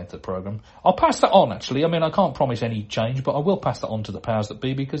match by the length of the programme. I'll pass that on, actually. I mean, I can't promise any change, but I will pass that on to the powers that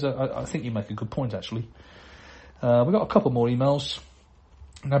be, because I think you make a good point, actually. We've got a couple more emails.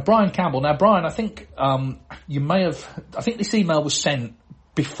 Now, Brian Campbell. Now, Brian, I think you may have... I think this email was sent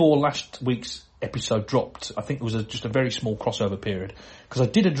before last week's episode dropped. I think it was just a very small crossover period, because I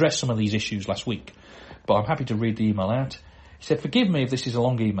did address some of these issues last week, but I'm happy to read the email out. He said, forgive me if this is a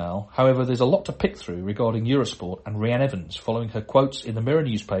long email. However, there's a lot to pick through regarding Eurosport and Rhiannon Evans following her quotes in the Mirror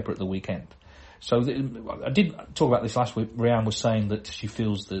newspaper at the weekend. So I did talk about this last week. Rhiannon was saying that she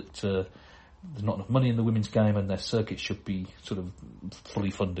feels that there's not enough money in the women's game and their circuit should be sort of fully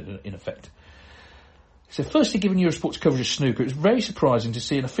funded, in effect. He said, firstly, given Eurosport's coverage of snooker, it was very surprising to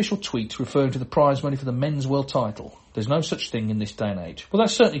see an official tweet referring to the prize money for the men's world title. There's no such thing in this day and age. Well,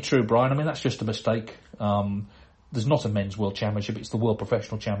 that's certainly true, Brian. I mean, that's just a mistake. There's not a men's world championship, it's the world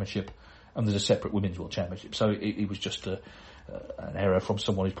professional championship, and there's a separate women's world championship. So it was just an error from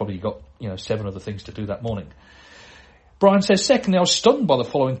someone who's probably got 7 other things to do that morning. Brian says, secondly, I was stunned by the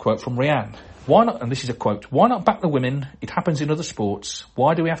following quote from Rhiannon. Why not, and this is a quote, why not back the women? It happens in other sports.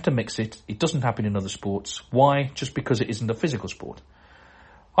 Why do we have to mix it? It doesn't happen in other sports. Why? Just because it isn't a physical sport.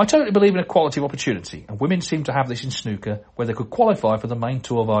 I totally believe in equality of opportunity, and women seem to have this in snooker, where they could qualify for the main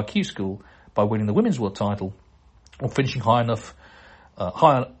tour of IQ School by winning the women's world title, or finishing high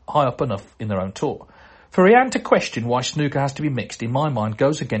up enough in their own tour. For Rhiannon to question why snooker has to be mixed, in my mind,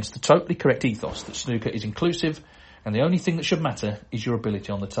 goes against the totally correct ethos that snooker is inclusive, and the only thing that should matter is your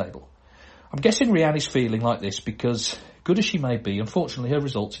ability on the table. I'm guessing Rhiannon is feeling like this because, good as she may be, unfortunately her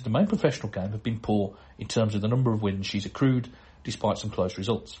results in the main professional game have been poor in terms of the number of wins she's accrued, despite some close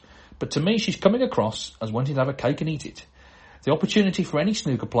results. But to me, she's coming across as wanting to have a cake and eat it. The opportunity for any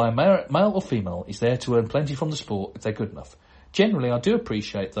snooker player, male or female, is there to earn plenty from the sport if they're good enough. Generally, I do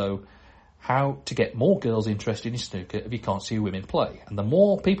appreciate, though, how to get more girls interested in snooker if you can't see women play. And the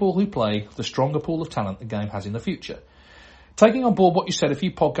more people who play, the stronger pool of talent the game has in the future. Taking on board what you said a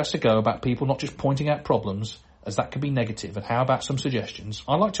few podcasts ago about people not just pointing out problems, as that can be negative, and how about some suggestions,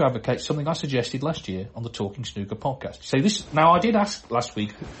 I'd like to advocate something I suggested last year on the Talking Snooker podcast. So this, now I did ask last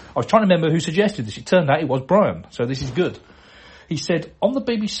week, I was trying to remember who suggested this. It turned out it was Brian, so this is good. He said, on the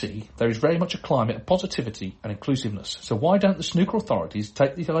BBC, there is very much a climate of positivity and inclusiveness, so why don't the snooker authorities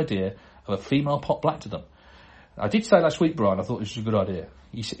take the idea of a female pot black to them? I did say last week, Brian, I thought this was a good idea.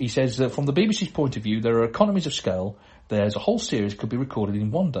 He says that from the BBC's point of view, there are economies of scale. There's a whole series could be recorded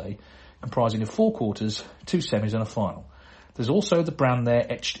in one day, comprising of 4 quarters, 2 semis and a final. There's also the brand there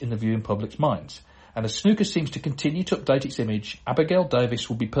etched in the viewing public's minds. And as snooker seems to continue to update its image, Abigail Davis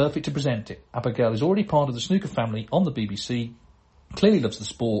would be perfect to present it. Abigail is already part of the snooker family on the BBC, clearly loves the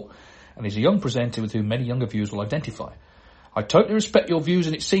sport, and is a young presenter with whom many younger viewers will identify. I totally respect your views,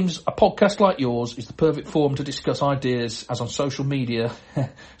 and it seems a podcast like yours is the perfect forum to discuss ideas, as on social media,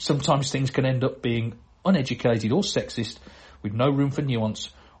 sometimes things can end up being uneducated or sexist, with no room for nuance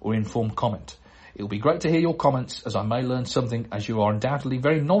or informed comment. It will be great to hear your comments, as I may learn something, as you are undoubtedly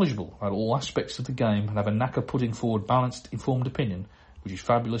very knowledgeable about all aspects of the game and have a knack of putting forward balanced, informed opinion, which is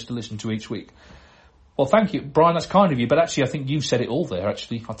fabulous to listen to each week. Well, thank you, Brian, that's kind of you, but actually I think you said it all there,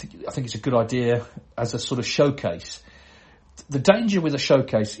 actually. I think it's a good idea as a sort of showcase. The danger with a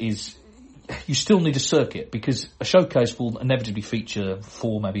showcase is you still need a circuit, because a showcase will inevitably feature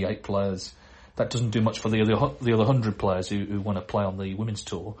 4, maybe 8 players. That doesn't do much for the other 100 players who want to play on the women's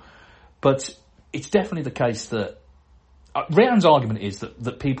tour. But it's definitely the case that Rhiann's argument is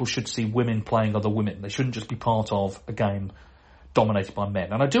that people should see women playing other women. They shouldn't just be part of a game dominated by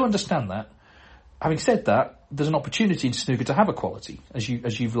men. And I do understand that. Having said that, there's an opportunity in snooker to have equality. As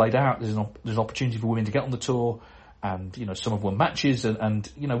you've laid out, there's an opportunity for women to get on the tour, and, you know, some have won matches, and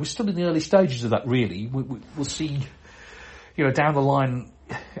you know, we're still in the early stages of that, really. We'll see, you know, down the line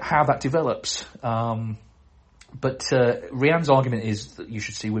how that develops. But Rhiann's argument is that you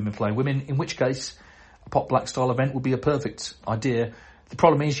should see women playing women, in which case a Pot Black style event would be a perfect idea. The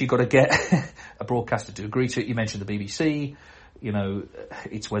problem is you've got to get a broadcaster to agree to it. You mentioned the BBC. You know,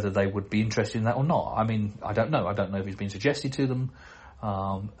 it's whether they would be interested in that or not. I mean, I don't know. I don't know if it's been suggested to them,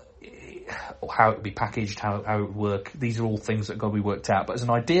 or how it would be packaged, how it would work. These are all things that have got to be worked out. But as an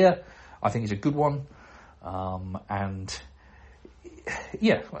idea, I think it's a good one. And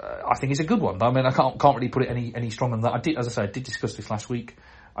yeah, I think it's a good one. I mean, I can't really put it any stronger than that. I did discuss this last week.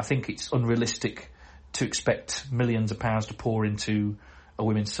 I think it's unrealistic to expect millions of pounds to pour into a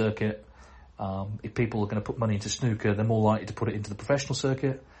women's circuit. If people are going to put money into snooker, they're more likely to put it into the professional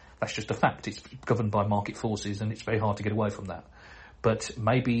circuit. That's just a fact. It's governed by market forces, and it's very hard to get away from that. But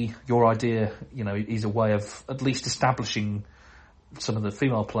maybe your idea, you know, is a way of at least establishing some of the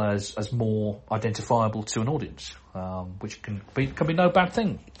female players as more identifiable to an audience, which can be no bad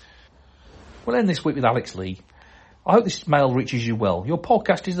thing. We'll end this week with Alex Lee. I hope this mail reaches you well. Your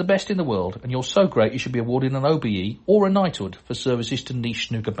podcast is the best in the world, and you're so great you should be awarded an OBE or a knighthood for services to niche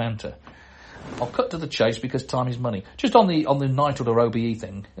snooker banter. I'll cut to the chase because time is money. Just on the knighthood or OBE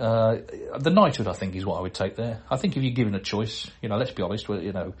thing, the knighthood I think is what I would take there. I think if you're given a choice, you know, let's be honest,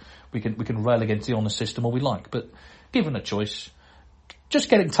 you know, we can rail against the honour system all we like, but given a choice, just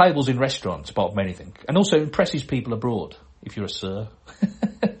getting tables in restaurants apart from anything, and also impresses people abroad if you're a sir.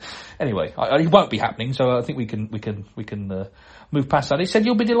 Anyway, it won't be happening, so I think we can move past that. He said,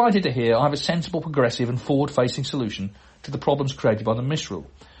 "You'll be delighted to hear I have a sensible, progressive, and forward-facing solution to the problems created by the misrule."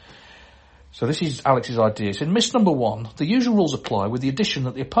 So this is Alex's idea. He said, "Miss number 1, the usual rules apply with the addition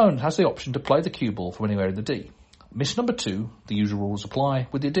that the opponent has the option to play the cue ball from anywhere in the D. Miss number 2, the usual rules apply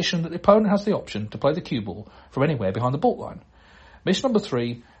with the addition that the opponent has the option to play the cue ball from anywhere behind the baulk line. Miss number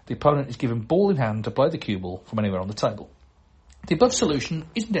 3, the opponent is given ball in hand to play the cue ball from anywhere on the table. The above solution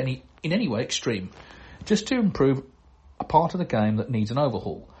isn't in any way extreme, just to improve a part of the game that needs an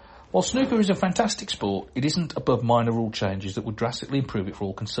overhaul. While snooker is a fantastic sport, it isn't above minor rule changes that would drastically improve it for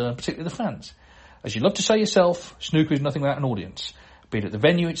all concerned, particularly the fans. As you love to say yourself, snooker is nothing without an audience, be it at the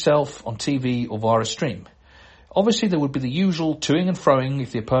venue itself, on TV or via a stream. Obviously there would be the usual toing and froing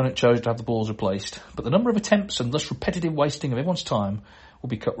if the opponent chose to have the balls replaced, but the number of attempts and thus repetitive wasting of everyone's time will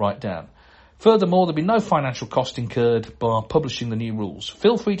be cut right down. Furthermore, there'll be no financial cost incurred by publishing the new rules.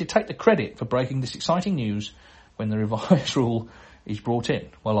 Feel free to take the credit for breaking this exciting news when the revised rule is brought in."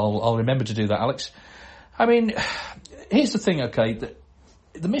 Well, I'll remember to do that, Alex. I mean, here's the thing, okay,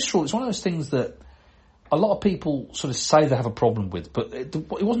 the misrule is one of those things that a lot of people sort of say they have a problem with, but it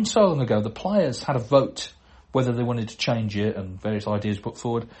wasn't so long ago. The players had a vote whether they wanted to change it, and various ideas put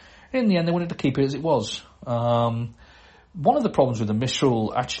forward. In the end, they wanted to keep it as it was. One of the problems with the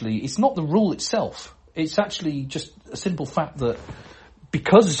misrule, actually, it's not the rule itself. It's actually just a simple fact that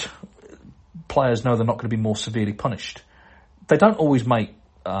because players know they're not going to be more severely punished, they don't always make...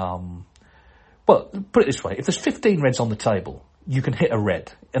 well, put it this way. If there's 15 reds on the table, you can hit a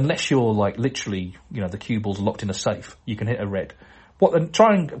red. Unless you're, like, literally, you know, the cue ball's locked in a safe, you can hit a red. What they're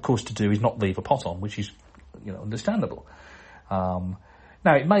trying, of course, to do is not leave a pot on, which is, you know, understandable.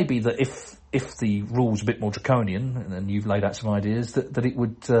 Now, it may be that if the rule's a bit more draconian, and you've laid out some ideas, that it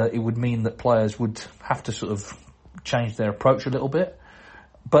would mean that players would have to sort of change their approach a little bit.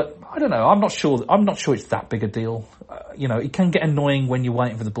 But I don't know. I'm not sure it's that big a deal. You know, it can get annoying when you're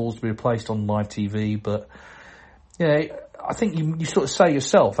waiting for the balls to be replaced on live TV. But yeah, I think you sort of say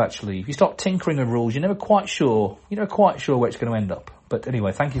yourself, actually, if you start tinkering with rules, you're never quite sure where it's going to end up. But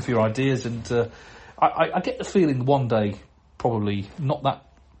anyway, thank you for your ideas, and I get the feeling one day, probably not that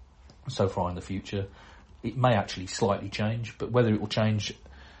so far in the future, it may actually slightly change. But whether it will change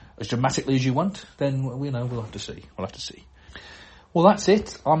as dramatically as you want, then we'll have to see. We'll have to see. Well, that's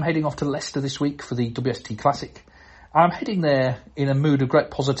it. I'm heading off to Leicester this week for the WST Classic. I'm heading there in a mood of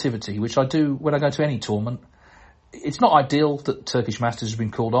great positivity, which I do when I go to any tournament. It's not ideal that Turkish Masters has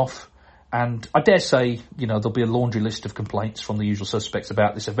been called off, and I dare say, you know, there'll be a laundry list of complaints from the usual suspects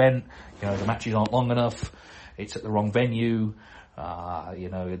about this event. You know, the matches aren't long enough, it's at the wrong venue, you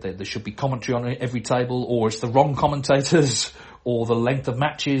know, there should be commentary on every table, or it's the wrong commentators, or the length of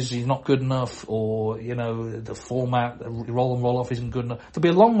matches is not good enough, or, you know, the format, the roll and roll off isn't good enough. There'll be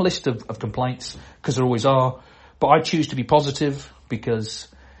a long list of complaints, because there always are, but I choose to be positive, because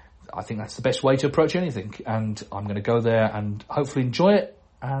I think that's the best way to approach anything. And I'm going to go there and hopefully enjoy it.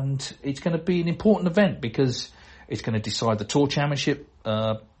 And it's going to be an important event because it's going to decide the Tour Championship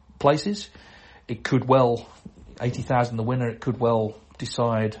places. It could well, 80,000 the winner, it could well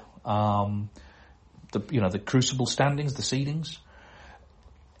decide the Crucible standings, the seedings.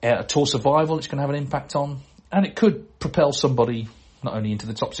 Tour Survival it's going to have an impact on. And it could propel somebody not only into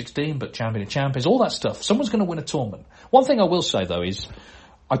the top 16, but Champion of Champions, all that stuff. Someone's going to win a tournament. One thing I will say, though, is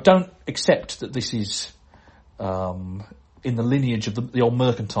I don't accept that this is in the lineage of the old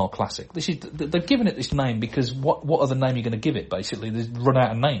Mercantile Classic. They've given it this name because what other name are you going to give it, basically? They've run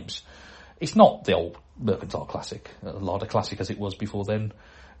out of names. It's not the old Mercantile Classic, a Lada Classic as it was before then.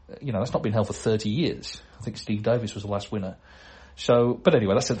 That's not been held for 30 years. I think Steve Davis was the last winner. So, but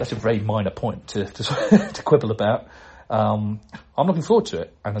anyway, that's a very minor point to quibble about. I'm looking forward to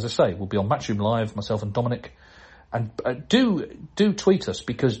it, and as I say, we'll be on Matchroom Live, myself and Dominic, and do tweet us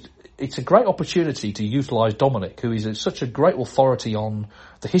because it's a great opportunity to utilise Dominic, who is such a great authority on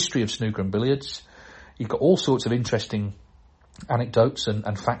the history of snooker and billiards. You've got all sorts of interesting anecdotes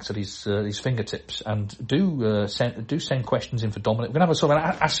and facts at his fingertips, and do send questions in for Dominic. We're going to have a sort of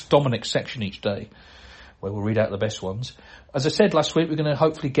an Ask Dominic section each day, where we'll read out the best ones. As I said last week, we're going to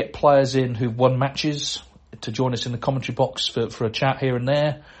hopefully get players in who've won matches to join us in the commentary box for a chat here and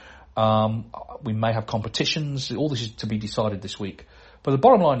there. We may have competitions. All this is to be decided this week. But the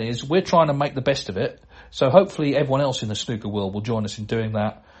bottom line is we're trying to make the best of it. So hopefully everyone else in the snooker world will join us in doing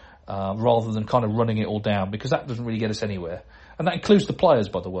that rather than kind of running it all down, because that doesn't really get us anywhere. And that includes the players,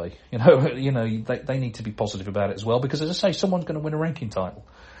 by the way. They need to be positive about it as well, because as I say, someone's going to win a ranking title.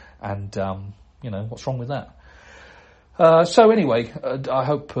 And, what's wrong with that? So anyway, I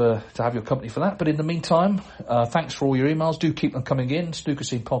hope to have your company for that. But in the meantime, thanks for all your emails. Do keep them coming in.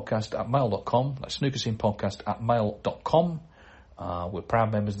 snookerscenepodcast@mail.com. That's snookerscenepodcast@mail.com. We're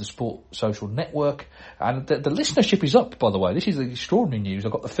proud members of the Sport Social Network. And the listenership is up, by the way. This is extraordinary news.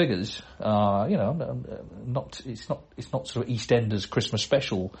 I've got the figures. It's not sort of EastEnders Christmas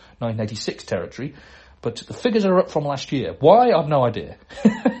special 1986 territory. But the figures are up from last year. Why? I've no idea.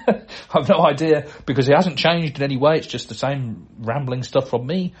 I've no idea, because it hasn't changed in any way. It's just the same rambling stuff from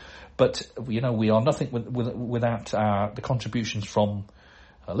me. But, we are nothing without the contributions from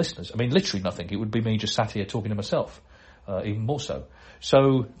listeners. I mean, literally nothing. It would be me just sat here talking to myself, even more so.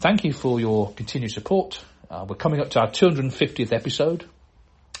 So thank you for your continued support. We're coming up to our 250th episode.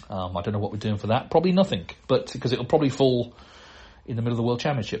 I don't know what we're doing for that. Probably nothing, but because it'll probably fall in the middle of the World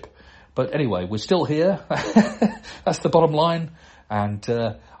Championship. But anyway, we're still here. That's the bottom line. And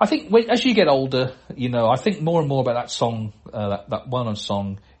I think as you get older, I think more and more about that song, that well-known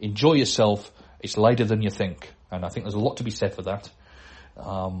song, Enjoy Yourself, It's Later Than You Think. And I think there's a lot to be said for that.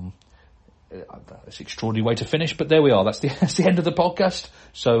 It's an extraordinary way to finish, but there we are. That's the end of the podcast.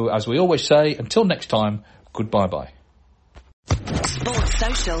 So as we always say, until next time, goodbye-bye. Sports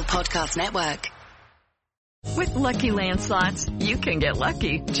Social Podcast Network. With Lucky Land Slots, you can get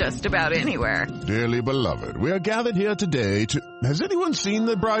lucky just about anywhere. Dearly beloved, we are gathered here today to... Has anyone seen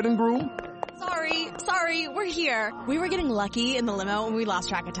the bride and groom? Sorry, we're here. We were getting lucky in the limo and we lost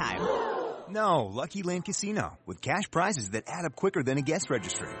track of time. No, Lucky Land Casino, with cash prizes that add up quicker than a guest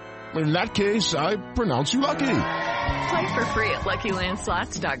registry. In that case, I pronounce you lucky. Play for free at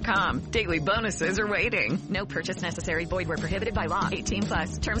LuckyLandSlots.com. Daily bonuses are waiting. No purchase necessary. Void where prohibited by law.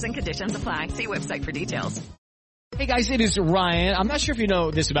 18+. Terms and conditions apply. See website for details. Hey guys, it is Ryan. I'm not sure if you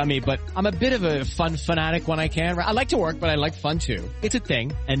know this about me, but I'm a bit of a fun fanatic when I can. I like to work, but I like fun too. It's a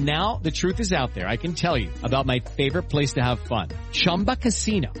thing. And now the truth is out there. I can tell you about my favorite place to have fun. Chumba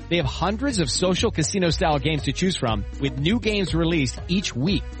Casino. They have hundreds of social casino style games to choose from with new games released each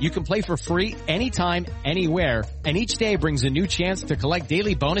week. You can play for free anytime, anywhere. And each day brings a new chance to collect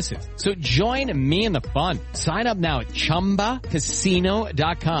daily bonuses. So join me in the fun. Sign up now at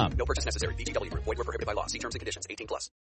ChumbaCasino.com. No purchase necessary. VGW Group. Void where prohibited by law. See terms and conditions. 18+.